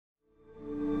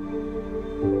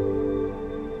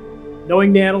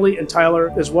Knowing Natalie and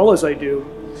Tyler as well as I do,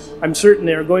 I'm certain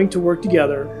they are going to work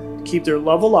together to keep their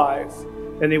love alive,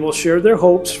 and they will share their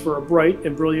hopes for a bright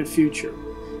and brilliant future,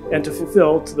 and to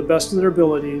fulfill to the best of their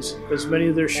abilities as many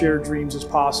of their shared dreams as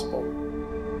possible.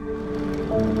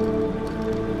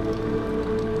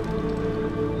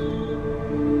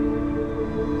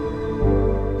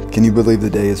 Can you believe the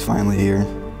day is finally here?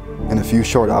 In a few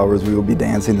short hours, we will be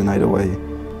dancing the night away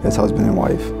as husband and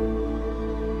wife.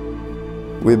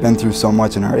 We have been through so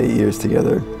much in our 8 years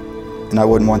together, and I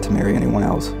wouldn't want to marry anyone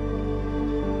else.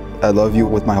 I love you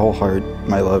with my whole heart.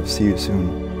 My love, see you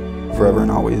soon. Forever and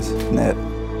always, Nat.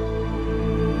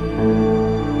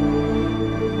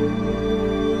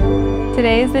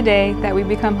 Today is the day that we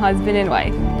become husband and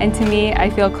wife, and to me,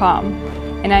 I feel calm,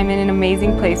 and I'm in an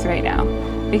amazing place right now,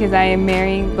 because I am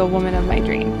marrying the woman of my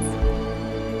dreams.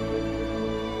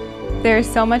 There is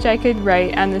so much I could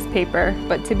write on this paper,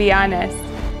 but to be honest,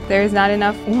 there is not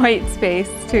enough white space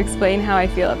to explain how I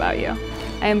feel about you.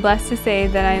 I am blessed to say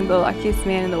that I am the luckiest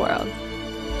man in the world.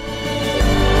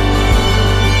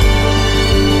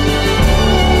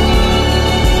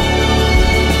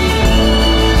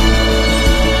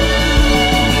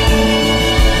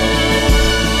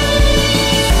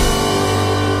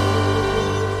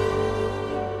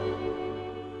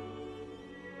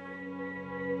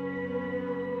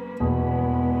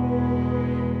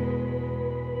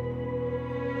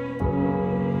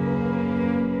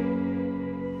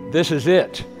 This is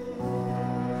it.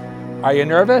 Are you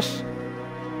nervous?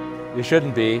 You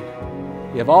shouldn't be.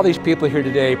 You have all these people here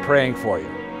today praying for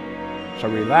you. So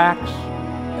relax,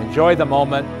 enjoy the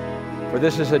moment, for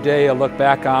this is a day you'll look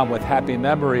back on with happy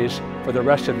memories for the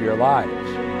rest of your lives.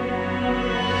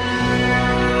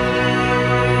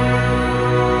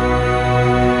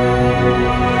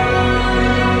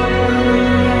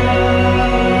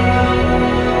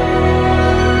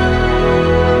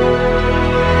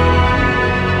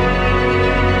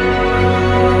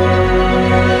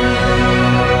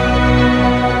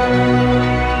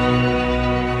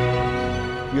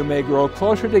 You may grow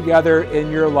closer together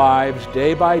in your lives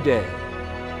day by day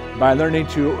by learning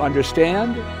to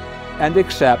understand and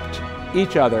accept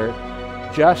each other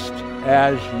just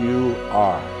as you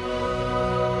are.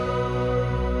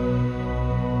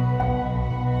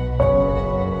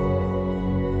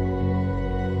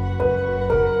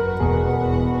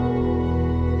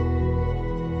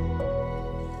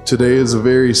 Today is a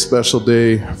very special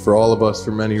day for all of us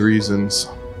for many reasons.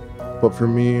 But for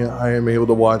me, I am able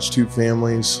to watch two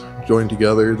families join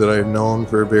together that I have known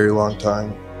for a very long time.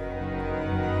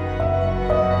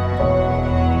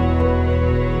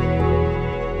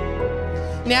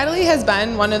 Natalie has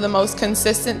been one of the most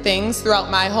consistent things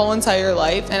throughout my whole entire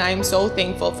life, and I'm so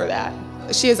thankful for that.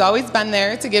 She has always been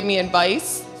there to give me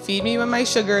advice, feed me when my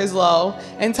sugar is low,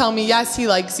 and tell me, yes, he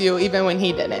likes you, even when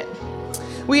he didn't.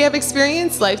 We have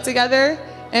experienced life together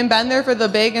and been there for the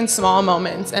big and small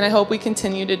moments, and I hope we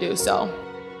continue to do so.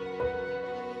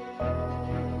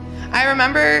 I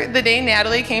remember the day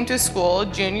Natalie came to school,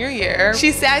 junior year.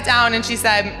 She sat down and she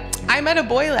said, I met a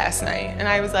boy last night. And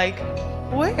I was like,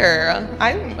 where?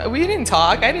 We didn't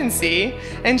talk, I didn't see.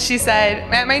 And she said,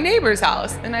 at my neighbor's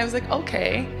house. And I was like,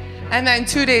 okay. And then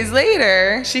 2 days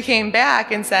later, she came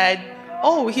back and said,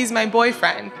 oh, he's my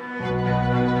boyfriend.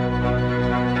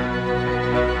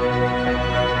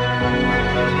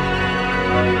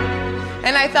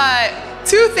 And I thought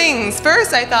two things.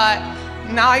 First, I thought,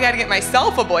 now I gotta get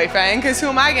myself a boyfriend, because who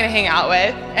am I gonna hang out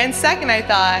with? And second, I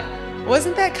thought,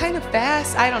 wasn't that kind of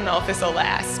fast? I don't know if this will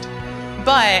last.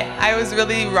 But I was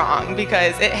really wrong,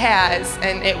 because it has,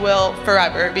 and it will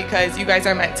forever, because you guys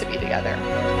are meant to be together.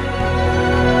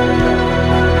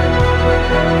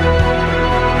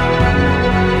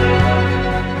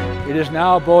 It is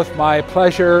now both my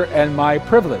pleasure and my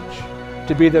privilege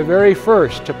to be the very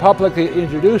first to publicly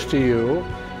introduce to you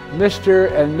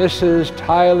Mr. and Mrs.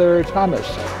 Tyler Thomas.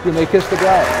 You may kiss the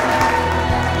bride.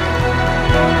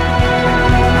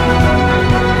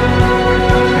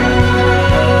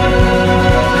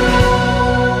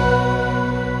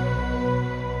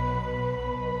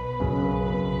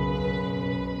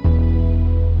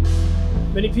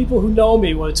 Many people who know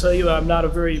me will tell you I'm not a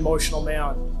very emotional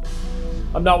man.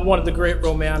 I'm not one of the great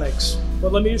romantics.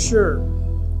 But let me assure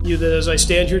you that as I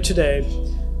stand here today,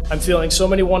 I'm feeling so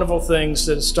many wonderful things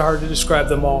that it's hard to describe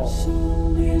them all.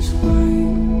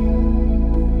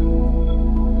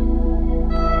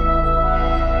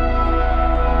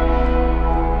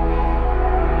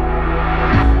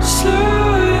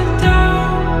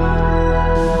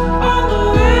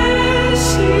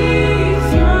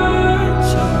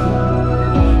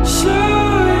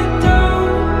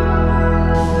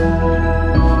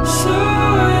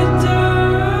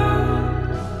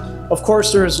 Of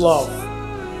course, there is love.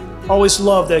 Always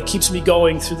love that keeps me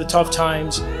going through the tough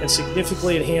times and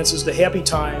significantly enhances the happy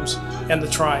times and the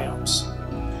triumphs.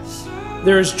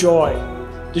 There is joy.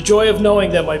 The joy of knowing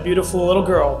that my beautiful little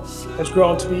girl has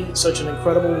grown to be such an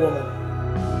incredible woman.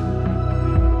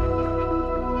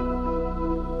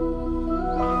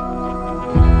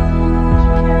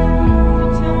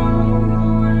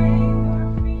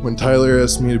 When Tyler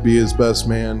asked me to be his best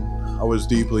man, I was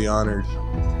deeply honored.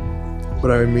 But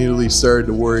I immediately started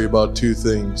to worry about two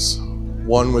things.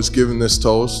 One was giving this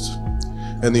toast,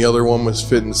 and the other one was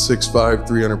fitting 6'5",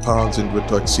 300 pounds into a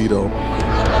tuxedo.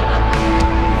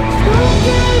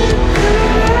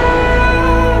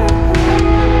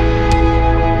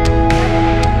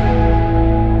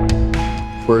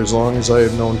 For as long as I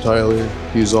have known Tyler,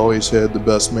 he's always had the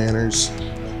best manners.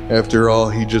 After all,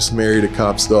 he just married a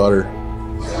cop's daughter.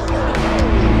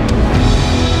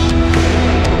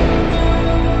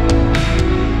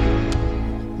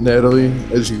 Natalie,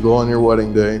 as you go on your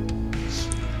wedding day,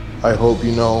 I hope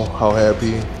you know how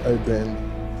happy I've been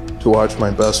to watch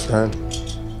my best friend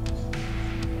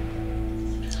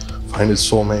find his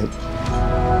soulmate.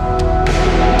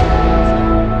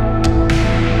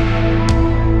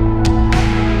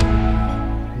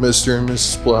 Mr. and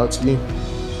Mrs. Plotsky,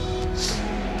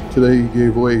 today you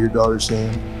gave away your daughter's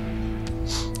hand,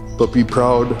 but be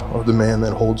proud of the man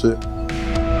that holds it.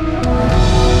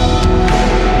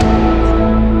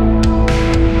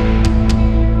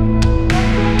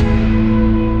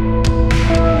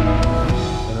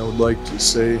 Like to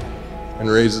say and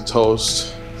raise a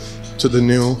toast to the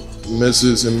new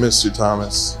Mrs. and Mr.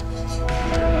 Thomas.